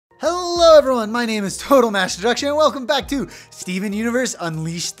everyone, my name is Total Mass Destruction and welcome back to Steven Universe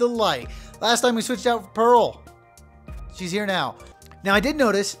Unleash the Light. Last time we switched out Pearl. She's here now. Now I did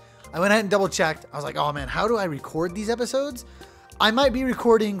notice, I went ahead and double checked. I was like, oh man, how do I record these episodes? I might be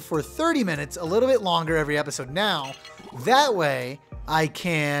recording for 30 minutes, a little bit longer every episode now. That way I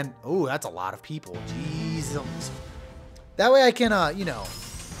can, oh, that's a lot of people. Jesus. That way I can,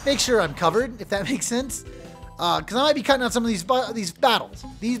 make sure I'm covered, if that makes sense. Because I might be cutting out some of these battles.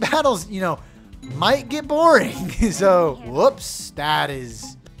 These battles, might get boring. So, whoops, that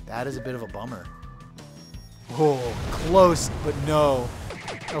is a bit of a bummer. Oh, close, but no.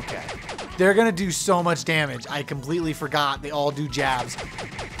 Okay, they're gonna do so much damage. I completely forgot they all do jabs.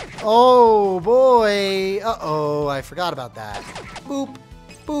 Oh boy, uh-oh, I forgot about that. Boop,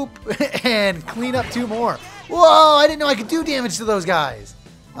 boop, and clean up two more. Whoa, I didn't know I could do damage to those guys.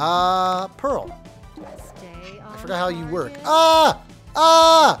 Pearl. I forgot how you work.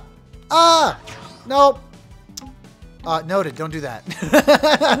 Nope. Noted. Don't do that.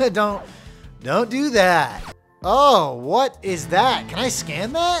 Don't do that. Oh, what is that? Can I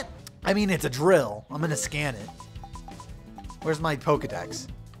scan that? I mean, it's a drill. I'm gonna scan it. Where's my Pokedex?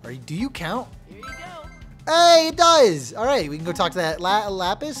 Do you count? Here you go. Hey, it does. All right, we can go talk to that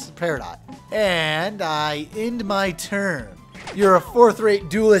Lapis Peridot. And I end my turn. You're a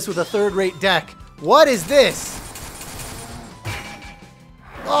fourth-rate duelist with a third-rate deck. What is this?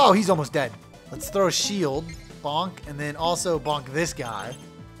 Oh, he's almost dead. Let's throw a shield, bonk, and then also bonk this guy.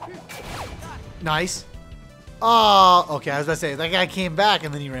 Nice. Oh, okay, I was about to say, that guy came back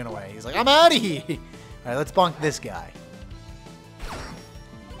and then he ran away. He's like, I'm out of here. All right, let's bonk this guy.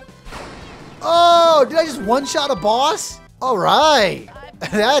 Oh, did I just one-shot a boss? All right.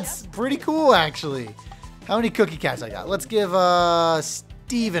 That's pretty cool, actually. How many cookie cats I got? Let's give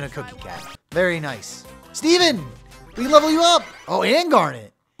Steven a cookie cat. Very nice. Steven! We can level you up! Oh, and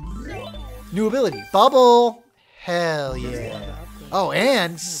Garnet. New ability. Bubble. Hell yeah. Oh,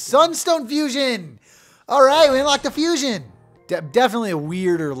 and Sunstone Fusion! Alright, we unlocked the fusion! Definitely a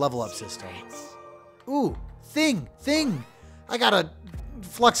weirder level up system. Ooh, thing. I got a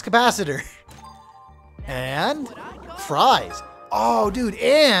flux capacitor. And fries. Oh, dude,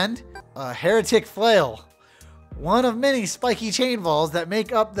 and a heretic flail. One of many spiky chain balls that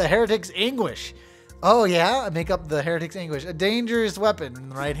make up the heretic's anguish. Oh yeah, I make up the heretic's anguish. A dangerous weapon in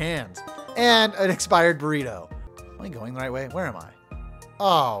the right hands. And an expired burrito. Am I going the right way? Where am I?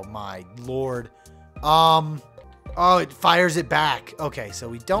 Oh my lord. Oh, it fires it back. Okay, so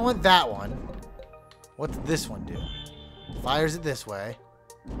we don't want that one. What's this one do? Fires it this way.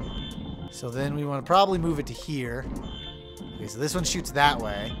 So then we want to probably move it to here. Okay, so this one shoots that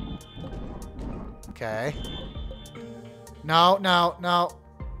way. Okay. No.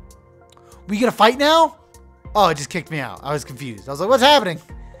 We get a fight now? Oh, it just kicked me out. I was confused. I was like, what's happening?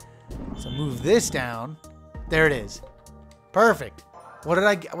 So move this down. There it is. Perfect. What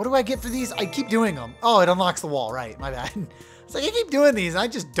do I get for these? I keep doing them. Oh, it unlocks the wall. Right. My bad. It's like I keep doing these. And I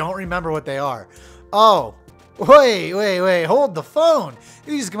just don't remember what they are. Oh. Wait. Hold the phone.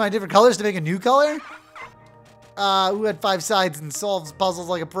 You just combine different colors to make a new color? Who had 5 sides and solves puzzles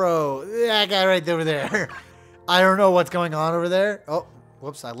like a pro? That guy right over there. I don't know what's going on over there. Oh,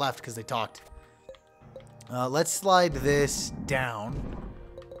 whoops, I left because they talked. Let's slide this down.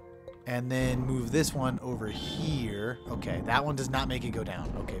 And then move this one over here. Okay, that one does not make it go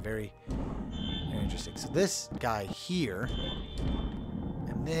down. Okay, very interesting. So this guy here.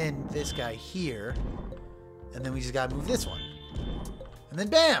 And then this guy here. And then we just gotta move this one. And then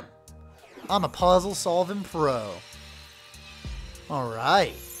bam! I'm a puzzle solving pro.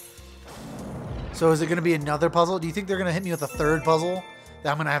 Alright. So is it gonna be another puzzle? Do you think they're gonna hit me with a third puzzle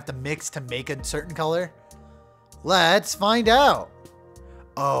that I'm gonna have to mix to make a certain color? Let's find out.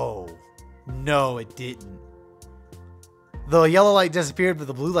 Oh, no, it didn't. The yellow light disappeared, but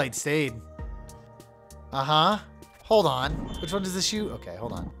the blue light stayed. Uh-huh. Hold on. Which one does this shoot? Okay,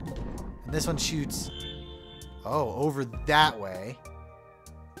 hold on. And this one shoots... Oh, over that way.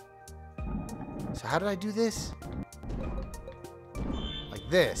 So how did I do this? Like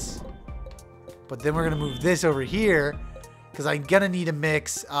this. But then we're going to move this over here because I'm going to need to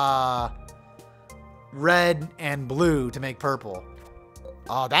mix red and blue to make purple.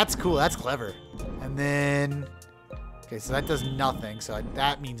 Oh, that's cool. That's clever. And then... Okay, so that does nothing. So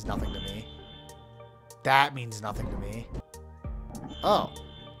that means nothing to me. That means nothing to me. Oh.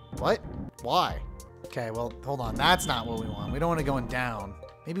 What? Why? Okay, well, hold on. That's not what we want. We don't want it going down.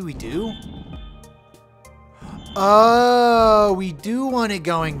 Maybe we do? Oh, we do want it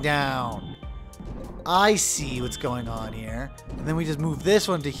going down. I see what's going on here. And then we just move this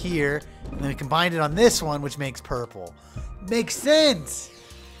one to here. And then we combine it on this one, which makes purple. Makes sense.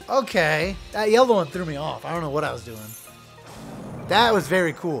 Okay. That yellow one threw me off. I don't know what I was doing. That was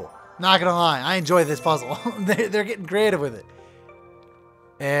very cool. Not gonna lie. I enjoy this puzzle. They're getting creative with it.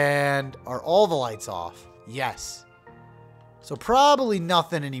 And are all the lights off? Yes. So probably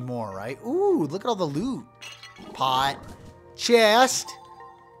nothing anymore, right? Ooh, look at all the loot. Pot. Chest.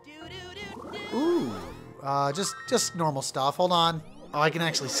 Ooh. Just normal stuff. Hold on. Oh, I can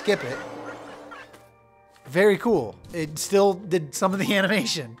actually skip it. Very cool. It still did some of the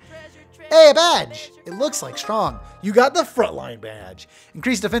animation. Hey, a badge! It looks like strong. You got the frontline badge.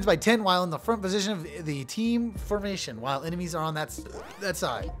 Increase defense by 10 while in the front position of the team formation while enemies are on that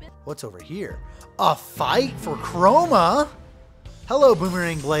side. What's over here? A fight for Chroma? Hello,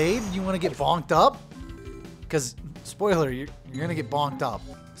 Boomerang Blade. You want to get bonked up? Because, spoiler, you're going to get bonked up.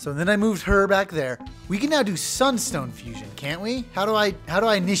 So then I moved her back there. We can now do Sunstone fusion, can't we? How do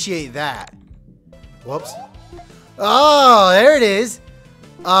I initiate that? Whoops. Oh, there it is.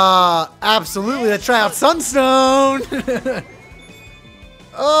 Absolutely. Let's try out Sunstone.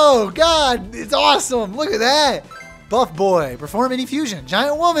 Oh, God. It's awesome. Look at that. Buff boy. Perform any fusion.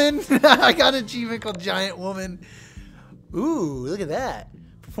 Giant woman. I got an achievement called Giant Woman. Ooh, look at that.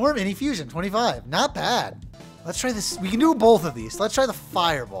 Perform any fusion. 25. Not bad. Let's try this. We can do both of these. Let's try the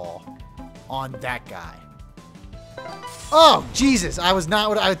fireball on that guy. Oh, Jesus. I was not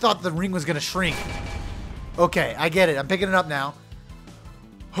what I thought the ring was going to shrink. Okay, I get it. I'm picking it up now.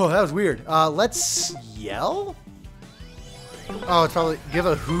 Oh, that was weird. Let's yell? Oh, it's probably give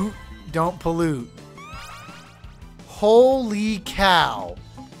a hoot, don't pollute. Holy cow.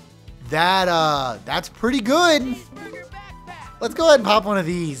 That's pretty good. Let's go ahead and pop one of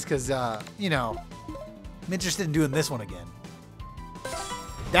these because, you know, I'm interested in doing this one again.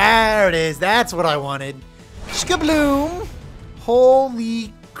 There it is. That's what I wanted. Shkabloom.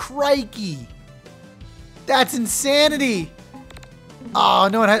 Holy crikey. That's insanity. Oh,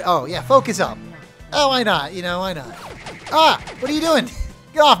 no one had... Oh, yeah, focus up. Oh, why not? You know, why not? Ah, what are you doing?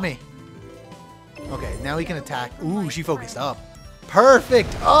 Get off me. Okay, now we can attack. Ooh, she focused up.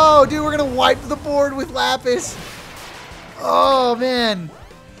 Perfect. Oh, dude, we're going to wipe the board with Lapis. Oh, man.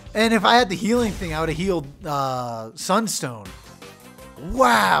 And if I had the healing thing, I would have healed Sunstone.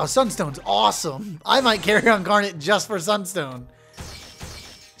 Wow, Sunstone's awesome. I might carry on Garnet just for Sunstone.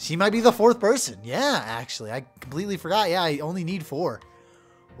 She might be the fourth person. Yeah, actually. I completely forgot. Yeah, I only need 4.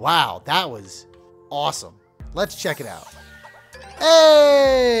 Wow, that was awesome. Let's check it out.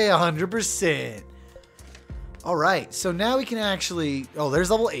 Hey, 100%. All right, so now we can actually... Oh,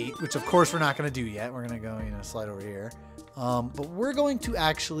 there's level 8, which of course we're not going to do yet. We're going to go, you know, slide over here. But we're going to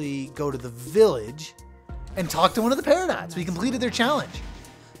actually go to the village and talk to one of the Paradots. We completed their challenge.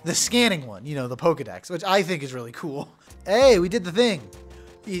 The scanning one, you know, the Pokedex, which I think is really cool. Hey, we did the thing.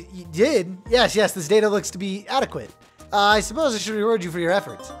 You did? Yes, this data looks to be adequate. I suppose I should reward you for your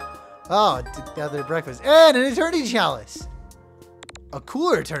efforts. Oh, to gather breakfast. And an Eternity Chalice. A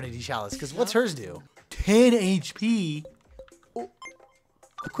cooler Eternity Chalice, because what's hers do? 10 HP. Oh,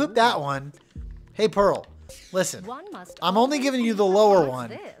 equip that one. Hey, Pearl, listen. I'm only giving you the lower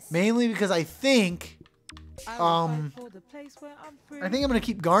one, mainly because I think... I think I'm going to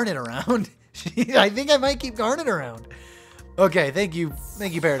keep Garnet around. I think I might keep Garnet around. Okay, thank you,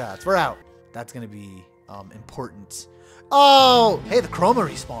 Paradox. We're out. That's gonna be important. Oh, hey, the Chroma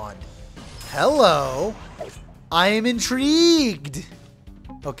respawned. Hello. I am intrigued.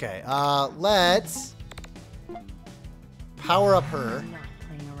 Okay, let's power up her.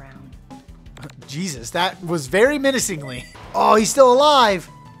 Jesus, that was very menacingly. Oh, he's still alive.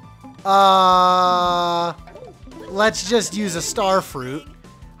 Let's just use a star fruit.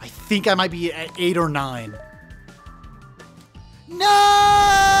 I think I might be at 8 or 9. No!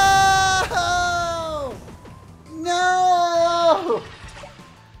 No!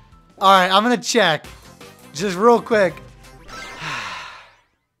 All right, I'm gonna check, just real quick.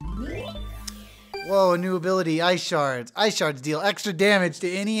 Whoa, a new ability, Ice Shards. Ice Shards deal extra damage to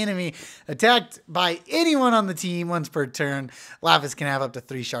any enemy attacked by anyone on the team once per turn. Lapis can have up to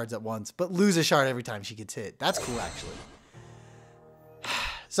 3 shards at once, but lose a shard every time she gets hit. That's cool, actually.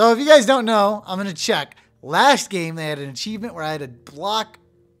 So if you guys don't know, I'm gonna check. Last game, they had an achievement where I had to block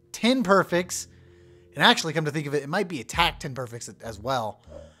 10 perfects. And actually, come to think of it, it might be attack 10 perfects as well.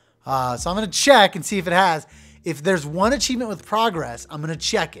 So I'm going to check and see if it has. If there's one achievement with progress, I'm going to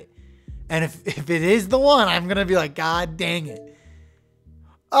check it. And if it is the one, I'm going to be like, God dang it.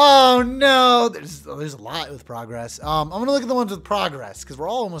 Oh, no. There's a lot with progress. I'm going to look at the ones with progress because we're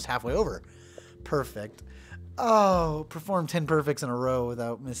all almost halfway over. Perfect. Oh, perform 10 perfects in a row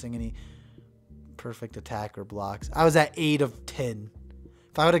without missing any... perfect attack or blocks. I was at 8 of 10.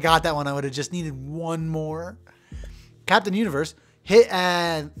 If I would have got that one, I would have just needed 1 more. Captain Universe, Hit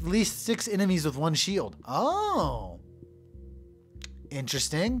at least 6 enemies with 1 shield. Oh.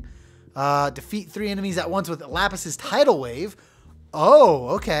 Interesting. Defeat 3 enemies at once with Lapis's Tidal Wave. Oh,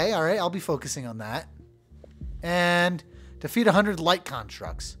 okay. All right. I'll be focusing on that. And defeat 100 light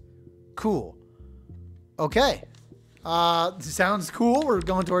constructs. Cool. Okay. Sounds cool. We're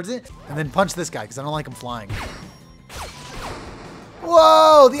going towards it. And then punch this guy because I don't like him flying.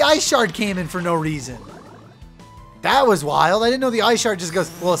 Whoa! The ice shard came in for no reason. That was wild. I didn't know the ice shard just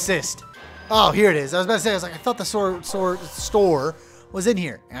goes, will assist. Oh, here it is. I was about to say, I thought the store was in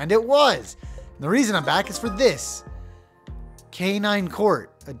here. And it was. And the reason I'm back is for this. Canine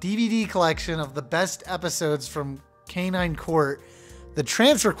Court. A DVD collection of the best episodes from Canine Court. The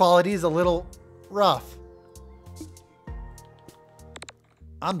transfer quality is a little rough.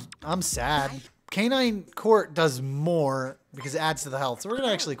 I'm sad. Canine Court does more because it adds to the health. So we're going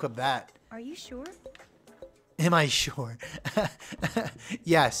to actually equip that. Are you sure? Am I sure?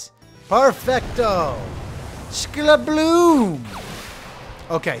 Yes. Perfecto. Skilabloom.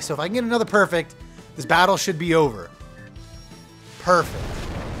 Okay, so if I can get another perfect, this battle should be over. Perfect.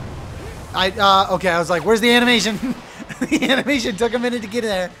 Okay, I was like, where's the animation? The animation took a minute to get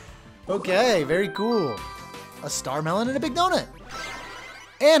there. Okay, very cool. A star melon and a big donut.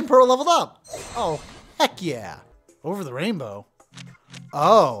 And Pearl leveled up. Oh, heck yeah. Over the rainbow.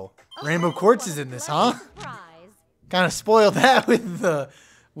 Oh, Rainbow Quartz is in this, huh? Kind of spoiled that with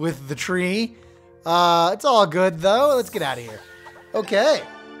the tree. It's all good, though. Let's get out of here. Okay.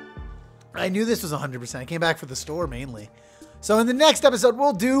 I knew this was 100%. I came back for the store, mainly. So in the next episode,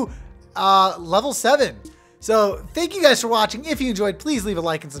 we'll do level 7. So thank you guys for watching. If you enjoyed, please leave a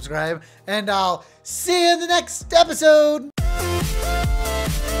like and subscribe. And I'll see you in the next episode.